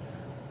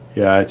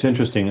 Yeah, it's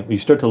interesting. You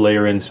start to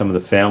layer in some of the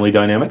family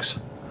dynamics,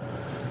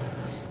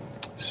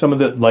 some of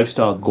the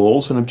lifestyle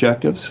goals and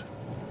objectives.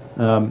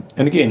 And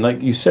again,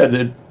 like you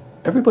said,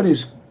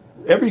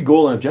 every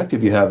goal and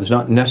objective you have is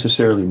not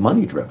necessarily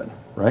money driven,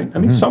 right? I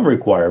mean, some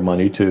require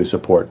money to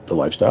support the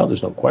lifestyle.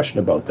 There's no question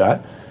about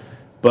that.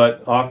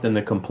 But often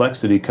the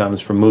complexity comes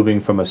from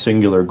moving from a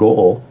singular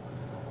goal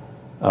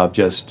of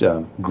just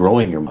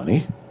growing your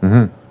money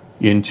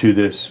into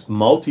this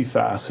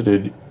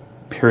multifaceted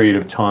period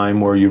of time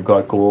where you've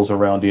got goals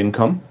around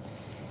income,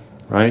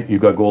 right?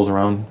 You've got goals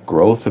around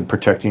growth and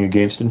protecting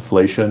against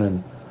inflation,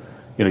 and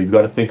you've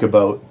got to think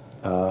about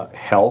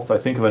health. I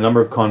think of a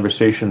number of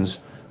conversations.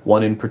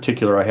 One in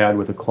particular I had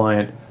with a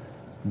client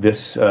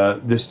this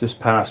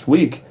past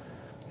week,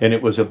 and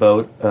it was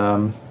about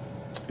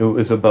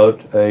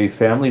a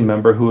family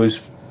member who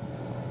is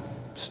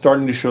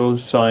starting to show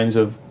signs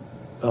of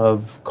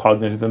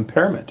cognitive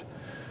impairment,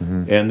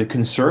 and the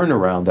concern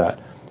around that.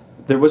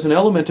 There was an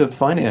element of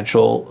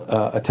financial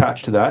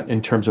attached to that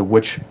in terms of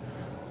which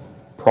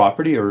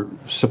property or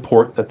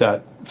support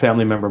that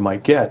family member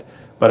might get.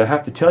 But I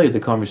have to tell you, the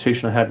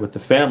conversation I had with the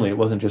family, it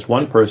wasn't just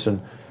one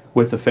person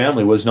with the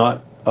family, was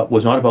not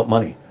about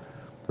money.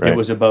 Right. It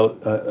was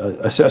about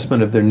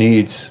assessment of their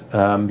needs,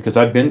 because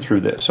I've been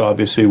through this.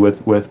 Obviously,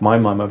 with my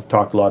mom, I've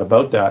talked a lot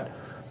about that.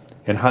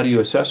 And how do you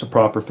assess a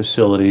proper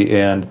facility?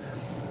 And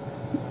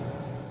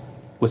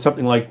with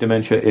something like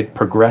dementia, it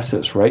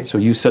progresses, right? So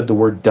you said the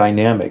word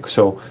dynamic.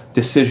 So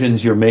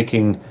decisions you're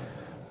making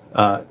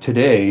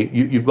today,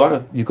 you've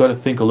got to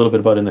think a little bit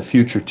about in the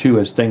future too,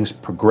 as things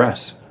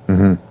progress,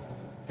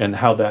 and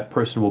how that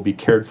person will be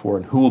cared for,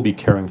 and who will be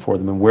caring for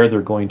them, and where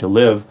they're going to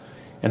live,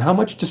 and how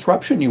much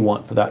disruption you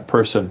want for that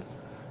person,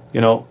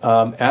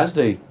 as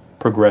they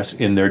progress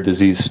in their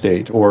disease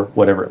state or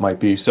whatever it might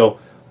be. So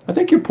I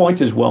think your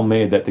point is well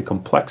made that the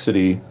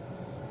complexity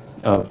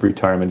of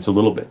retirement is a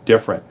little bit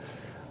different.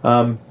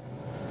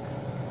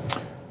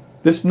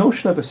 This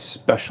notion of a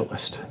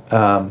specialist.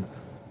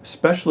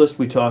 Specialist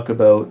we talk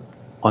about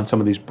on some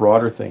of these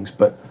broader things,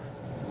 but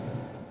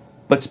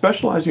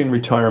specializing in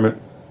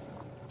retirement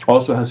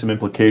also has some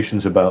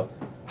implications about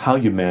how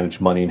you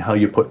manage money and how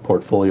you put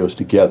portfolios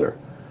together.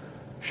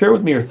 Share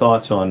with me your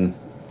thoughts on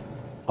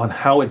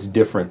how it's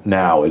different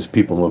now as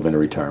people move into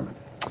retirement.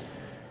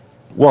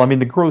 Well, I mean,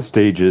 the growth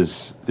stage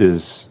is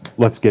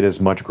let's get as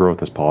much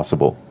growth as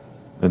possible.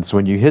 And so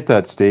when you hit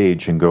that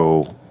stage and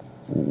go,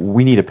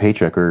 we need a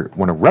paycheck or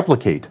want to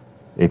replicate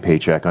a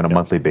paycheck on a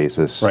monthly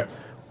basis, right,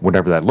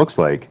 whatever that looks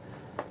like,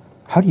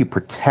 how do you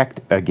protect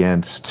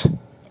against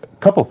a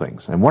couple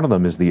things? And one of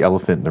them is the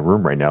elephant in the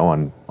room right now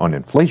on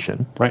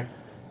inflation. Right.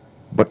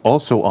 But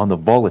also on the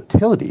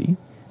volatility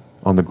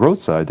on the growth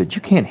side, that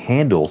you can't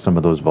handle some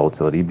of those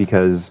volatility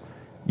because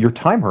your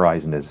time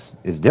horizon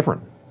is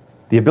different.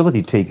 The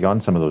ability to take on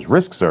some of those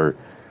risks are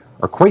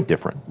quite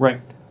different.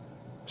 Right.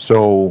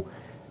 So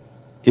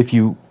if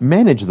you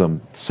manage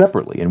them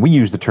separately, and we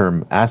use the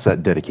term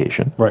asset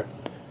dedication. Right.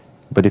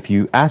 But if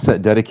you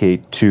asset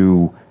dedicate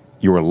to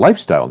your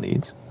lifestyle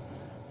needs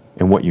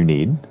and what you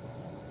need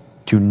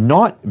to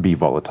not be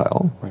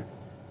volatile, right,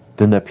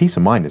 then that peace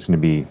of mind is going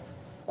to be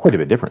quite a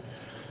bit different.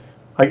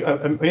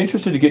 I'm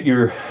interested to get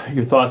your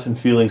thoughts and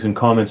feelings and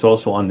comments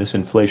also on this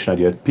inflation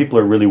idea. People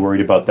are really worried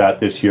about that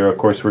this year. Of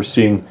course, we've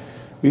seen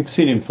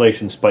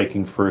inflation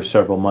spiking for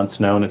several months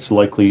now, and it's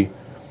likely,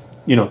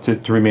 to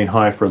remain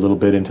high for a little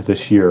bit into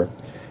this year.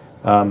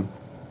 What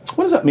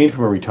does that mean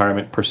from a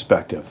retirement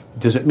perspective?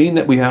 Does it mean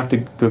that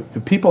do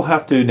people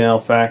have to now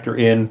factor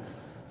in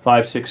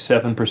 5, 6,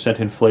 7%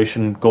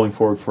 inflation going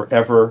forward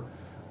forever?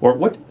 Or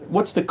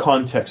what's the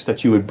context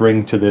that you would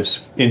bring to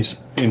this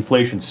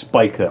inflation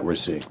spike that we're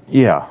seeing?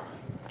 Yeah,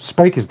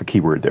 spike is the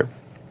key word there,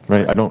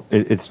 right?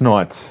 It's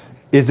not,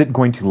 is it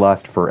going to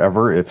last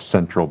forever if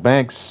central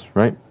banks,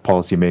 right,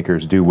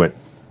 policymakers do what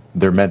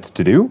they're meant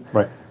to do?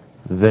 Right.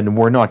 Then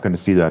we're not going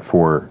to see that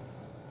for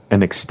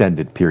an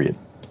extended period.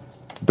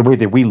 The way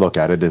that we look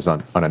at it is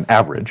on an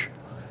average,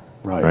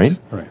 right?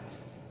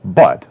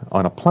 But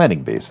on a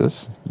planning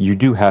basis, you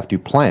do have to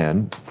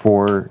plan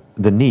for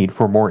the need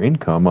for more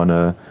income on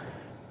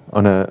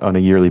a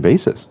yearly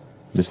basis,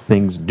 because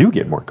things do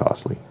get more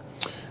costly.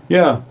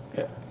 Yeah,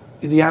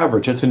 the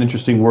average, that's an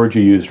interesting word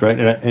you used, right?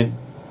 And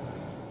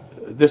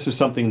this is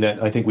something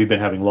that I think we've been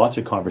having lots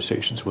of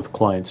conversations with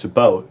clients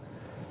about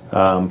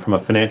from a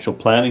financial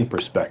planning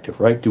perspective,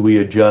 right? Do we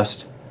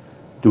adjust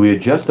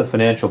the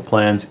financial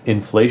plan's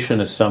inflation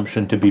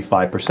assumption to be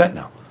 5%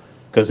 now?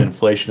 because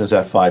inflation is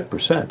at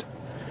 5%.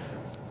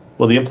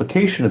 Well, the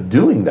implication of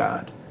doing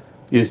that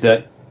is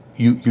that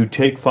you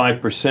take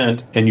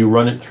 5% and you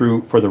run it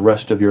through for the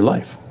rest of your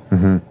life,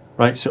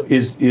 right? So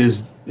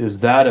is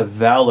that a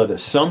valid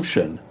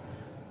assumption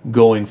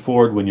going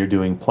forward when you're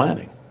doing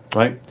planning,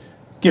 right?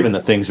 Given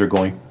that things are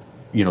going,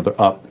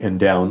 they're up and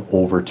down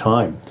over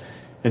time.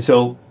 And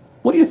so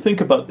what do you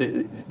think about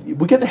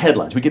we get the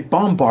headlines, we get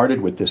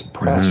bombarded with this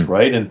press,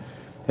 right?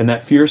 And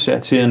that fear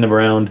sets in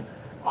around,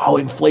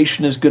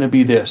 inflation is going to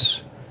be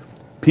this.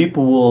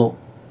 People will,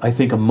 I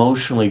think,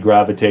 emotionally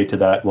gravitate to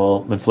that.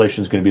 Well,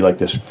 inflation is going to be like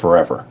this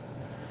forever.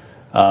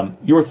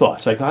 Your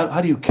thoughts? Like, how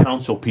do you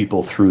counsel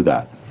people through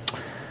that?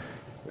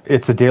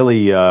 It's a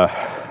daily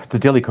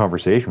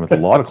conversation with a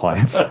lot of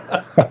clients.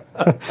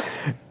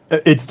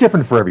 It's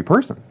different for every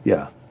person.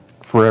 Yeah.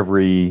 For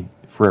every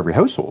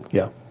household.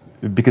 Yeah.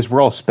 Because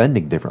we're all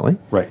spending differently.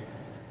 Right.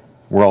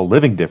 We're all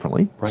living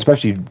differently, right.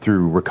 especially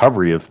through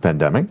recovery of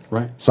pandemic.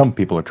 Right. Some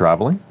people are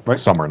traveling. Right.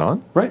 Some are not.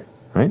 Right.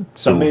 Right.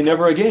 Some may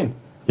never again.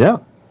 Yeah.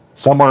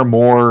 Some are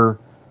more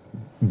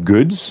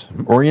goods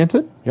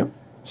oriented. Yep.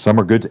 Some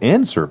are goods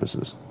and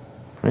services.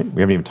 Right.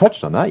 We haven't even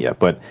touched on that yet,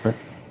 but right.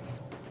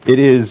 It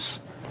is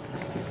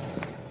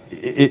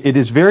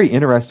very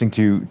interesting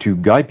to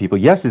guide people.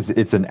 Yes,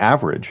 it's an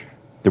average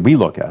that we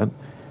look at,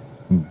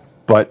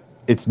 but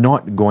it's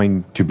not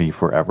going to be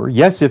forever.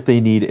 Yes, if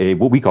they need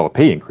what we call a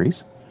pay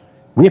increase,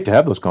 we have to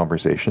have those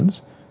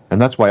conversations,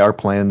 and that's why our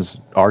plans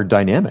are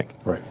dynamic.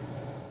 Right.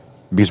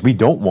 Because we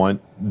don't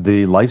want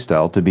the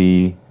lifestyle to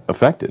be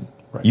affected.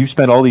 Right. You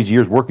spent all these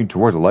years working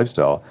towards a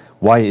lifestyle.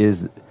 Why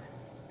is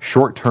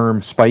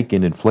short-term spike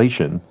in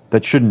inflation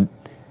that shouldn't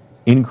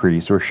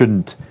increase or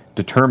shouldn't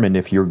determine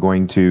if you're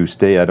going to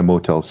stay at a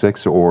Motel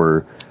 6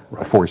 or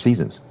right. Four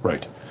Seasons?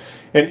 Right.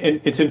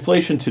 And it's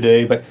inflation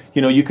today, but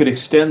you could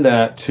extend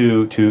that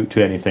to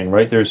anything,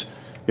 right?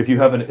 If you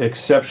have an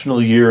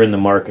exceptional year in the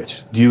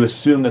market, do you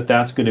assume that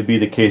that's going to be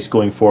the case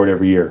going forward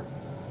every year?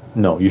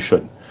 No, you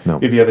shouldn't. No.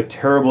 If you have a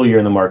terrible year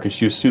in the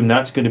markets, you assume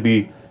that's going to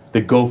be the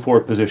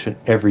go-forward position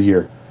every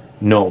year.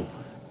 No,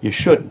 you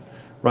shouldn't,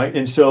 right?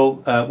 And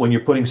so when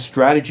you're putting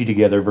strategy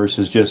together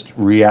versus just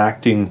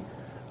reacting,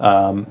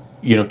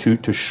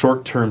 to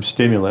short-term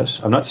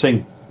stimulus, I'm not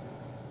saying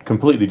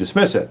completely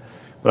dismiss it,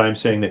 but I'm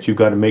saying that you've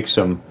got to make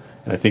some,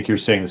 and I think you're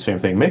saying the same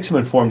thing, make some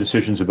informed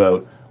decisions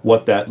about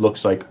what that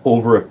looks like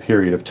over a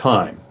period of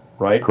time,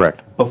 right?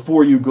 Correct.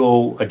 Before you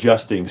go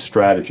adjusting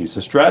strategies.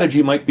 The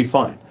strategy might be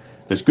fine.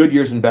 There's good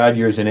years and bad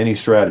years in any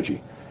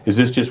strategy. Is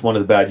this just one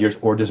of the bad years,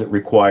 or does it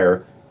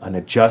require an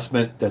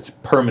adjustment that's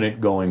permanent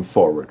going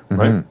forward,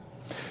 right?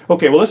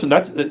 Okay, well, listen,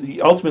 that's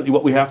ultimately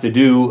what we have to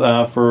do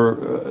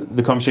for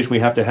the conversation we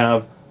have to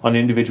have on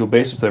an individual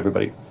basis with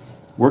everybody.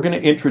 We're going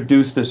to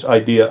introduce this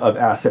idea of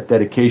asset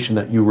dedication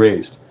that you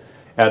raised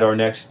at our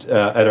next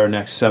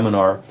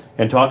seminar,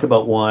 and talk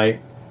about why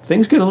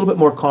things get a little bit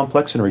more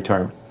complex in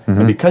retirement.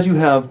 And because you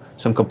have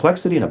some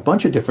complexity and a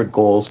bunch of different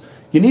goals,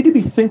 you need to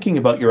be thinking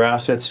about your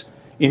assets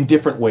in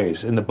different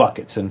ways, in the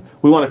buckets. And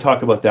we want to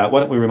talk about that. Why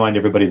don't we remind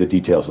everybody the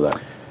details of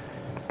that?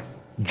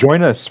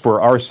 Join us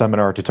for our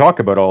seminar to talk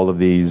about all of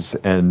these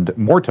and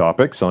more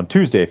topics on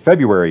Tuesday,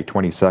 February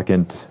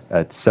 22nd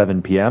at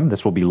 7 p.m.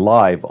 This will be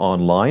live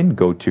online.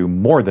 Go to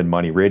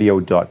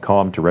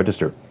morethanmoneyradio.com to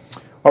register.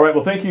 All right.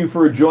 Well, thank you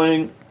for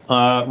joining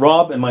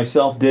Rob and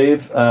myself,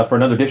 Dave, for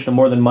another edition of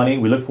More Than Money.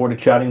 We look forward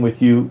to chatting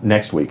with you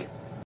next week.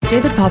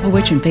 David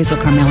Popowich and Faisal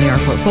Carmeli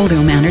are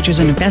portfolio managers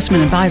and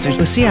investment advisors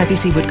with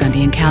CIBC Wood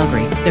Gundy in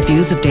Calgary. The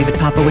views of David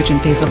Popowich and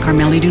Faisal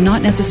Carmeli do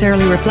not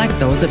necessarily reflect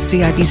those of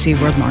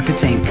CIBC World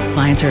Markets Inc.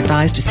 Clients are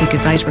advised to seek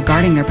advice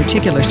regarding their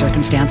particular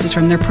circumstances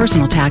from their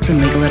personal tax and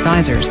legal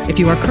advisors. If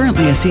you are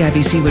currently a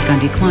CIBC Wood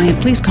Gundy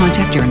client, please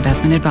contact your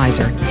investment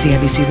advisor.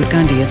 CIBC Wood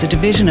Gundy is a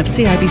division of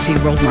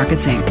CIBC World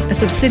Markets Inc., a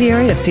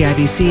subsidiary of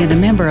CIBC and a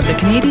member of the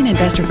Canadian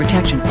Investor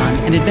Protection Fund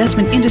and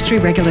Investment Industry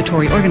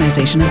Regulatory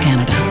Organization of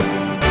Canada.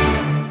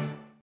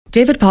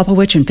 David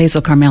Popowich and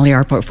Faisal Carmeli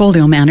are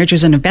portfolio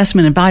managers and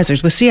investment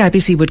advisors with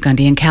CIBC Wood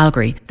Gundy in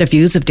Calgary. The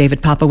views of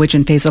David Popowich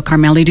and Faisal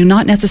Carmeli do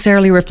not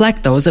necessarily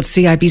reflect those of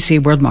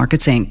CIBC World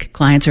Markets Inc.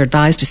 Clients are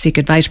advised to seek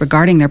advice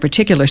regarding their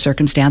particular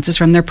circumstances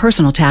from their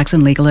personal tax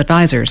and legal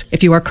advisors.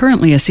 If you are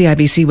currently a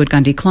CIBC Wood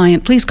Gundy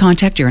client, please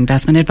contact your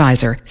investment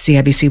advisor.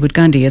 CIBC Wood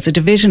Gundy is a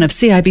division of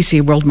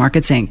CIBC World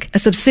Markets Inc., a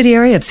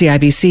subsidiary of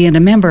CIBC and a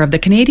member of the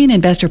Canadian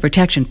Investor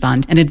Protection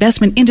Fund and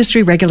Investment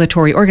Industry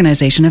Regulatory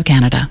Organization of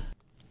Canada.